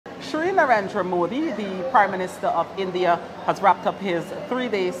Shri Narendra Modi, the Prime Minister of India, has wrapped up his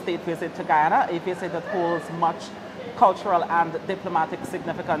 3-day state visit to Guyana, a visit that holds much cultural and diplomatic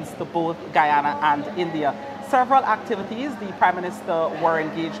significance to both Guyana and India. Several activities the Prime Minister were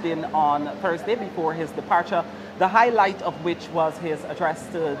engaged in on Thursday before his departure, the highlight of which was his address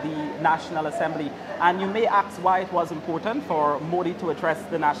to the National Assembly. And you may ask why it was important for Modi to address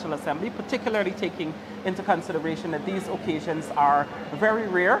the National Assembly, particularly taking into consideration that these occasions are very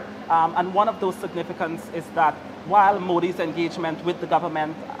rare. And one of those significance is that while Modi's engagement with the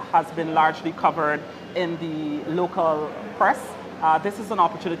government has been largely covered in the local press, this is an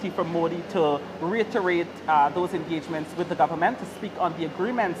opportunity for Modi to reiterate those engagements with the government, to speak on the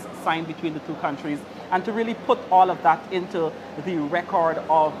agreements signed between the two countries, and to really put all of that into the record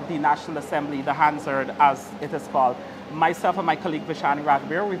of the National Assembly, the Hansard as it is called. Myself and my colleague Vishani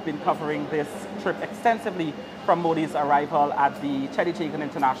Ragobeer, we've been covering this trip extensively from Modi's arrival at the Cheddi Jagan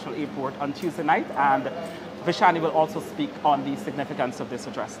International Airport on Tuesday night, and Vishani will also speak on the significance of this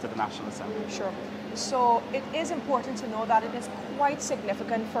address to the National Assembly. Sure. So it is important to know that it is quite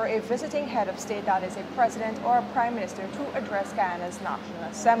significant for a visiting head of state, that is a president or a prime minister, to address Guyana's National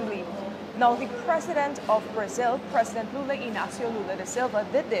Assembly. Now, the president of Brazil, President Inácio Lula da Silva,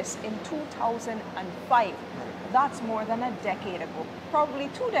 did this in 2005. That's more than a decade ago, probably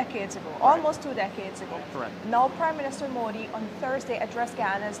 2 decades ago, almost 2 decades ago. Correct. Now, Prime Minister Modi on Thursday addressed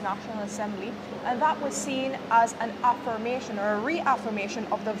Guyana's National Assembly, and that was seen as an affirmation or a reaffirmation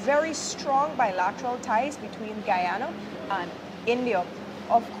of the very strong bilateral ties between Guyana and India.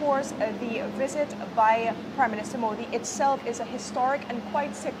 Of course, the visit by Prime Minister Modi itself is a historic and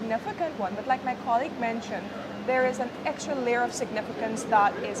quite significant one, but like my colleague mentioned, there is an extra layer of significance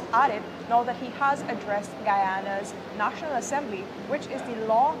that is added now that he has addressed Guyana's National Assembly, which is the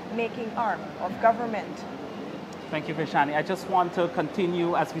law-making arm of government. Thank you, Vishani. I just want to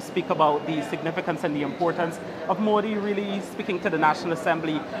continue as we speak about the significance and the importance of Modi really speaking to the National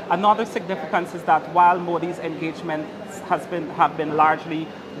Assembly. Another significance is that while Modi's engagements have been largely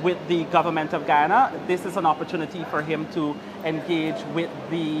with the government of Guyana, this is an opportunity for him to engage with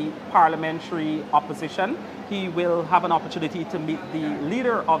the parliamentary opposition. He will have an opportunity to meet the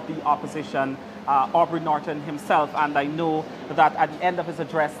leader of the opposition, Aubrey Norton himself, and I know that at the end of his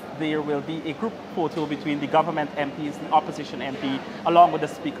address there will be a group photo between the government MPs, the opposition MP, along with the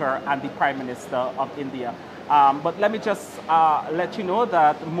Speaker and the Prime Minister of India. But let me just let you know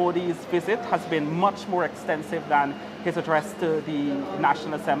that Modi's visit has been much more extensive than his address to the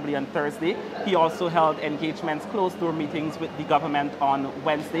National Assembly on Thursday. He also held engagements, closed-door meetings with the government on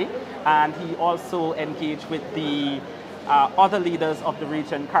Wednesday, and he also engaged with the other leaders of the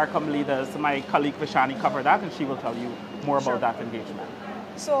region, CARICOM leaders. My colleague Vishani covered that, and she will tell you more about that engagement.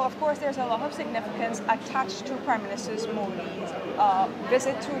 So, of course, there's a lot of significance attached to Prime Minister Modi's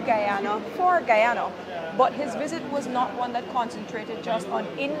visit to Guyana for Guyana. But his visit was not one that concentrated just on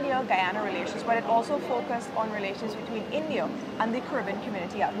India-Guyana relations, but it also focused on relations between India and the Caribbean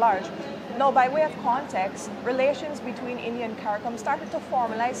community at large. Now, by way of context, relations between India and CARICOM started to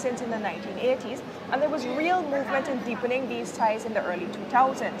formalize since in the 1980s, and there was real movement in deepening these ties in the early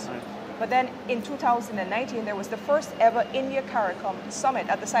 2000s. But then in 2019, there was the first ever India-CARICOM summit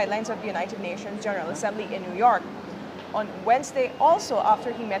at the sidelines of the United Nations General Assembly in New York. On Wednesday, also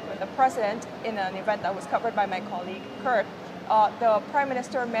after he met with the president in an event that was covered by my colleague Kurt, the Prime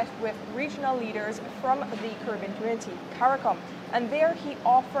Minister met with regional leaders from the Caribbean community, CARICOM, and there he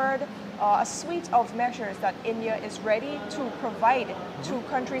offered a suite of measures that India is ready to provide to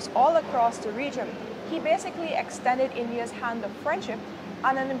countries all across the region. He basically extended India's hand of friendship,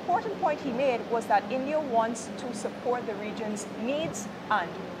 and an important point he made was that India wants to support the region's needs and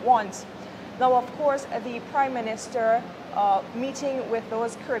wants. Now, of course, the Prime Minister meeting with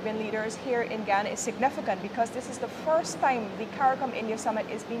those Caribbean leaders here in Guyana is significant because this is the first time the CARICOM India Summit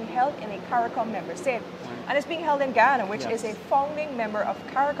is being held in a CARICOM member state. And it's being held in Guyana, which is a founding member of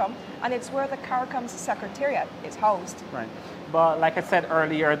CARICOM, and it's where the CARICOM's secretariat is housed. Right. But like I said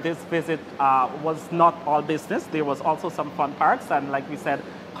earlier, this visit was not all business. There was also some fun parts, and like we said,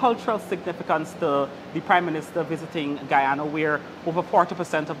 cultural significance to the Prime Minister visiting Guyana, where over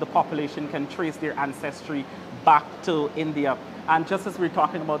 40% of the population can trace their ancestry back to India. And just as we're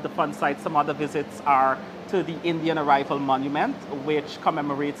talking about the fun sites, some other visits are to the Indian Arrival Monument, which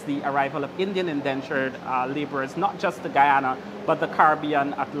commemorates the arrival of Indian indentured laborers, not just to Guyana, but the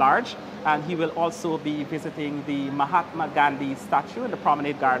Caribbean at large. And he will also be visiting the Mahatma Gandhi statue in the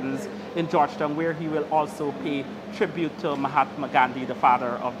Promenade Gardens in Georgetown, where he will also pay tribute to Mahatma Gandhi, the father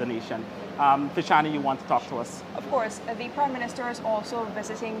of the nation. Vishani, you want to talk to us? Of course, the Prime Minister is also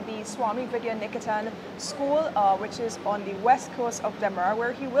visiting the Swami Vidyaniketan School, which is on the west coast of Damara,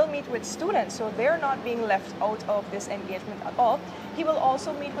 where he will meet with students, so they're not being left out of this engagement at all. He will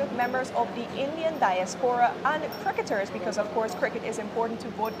also meet with members of the Indian diaspora and cricketers, because of course cricket is important to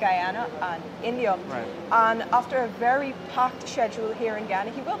both Guyana and India. Right. And after a very packed schedule here in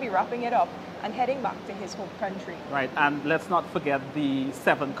Guyana, he will be wrapping it up and heading back to his home country. Right, and let's not forget the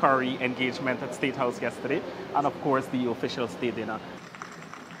 7 Curry engagement at State House yesterday, and of course the official state dinner.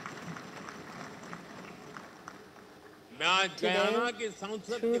 Today,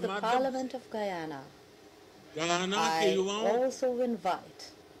 through the Parliament of Guyana, I also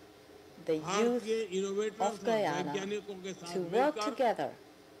invite the youth of Guyana to work together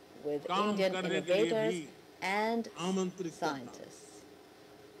with Indian innovators and scientists.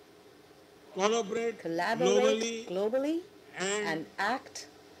 Collaborate globally and act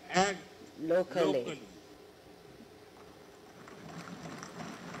locally.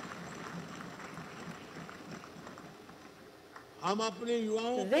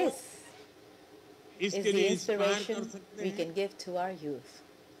 This is the inspiration we can give to our youth.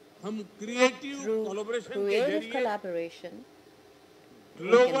 Through creative collaboration, we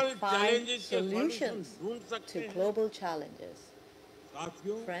can find solutions to global challenges.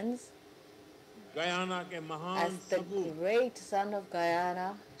 Friends, as the great son of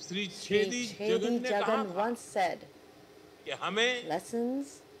Guyana, Sri Chedi Jagan once said,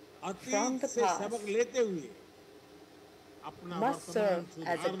 lessons from the past must serve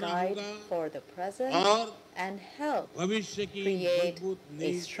as a guide for the present and help create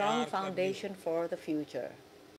a strong foundation for the future.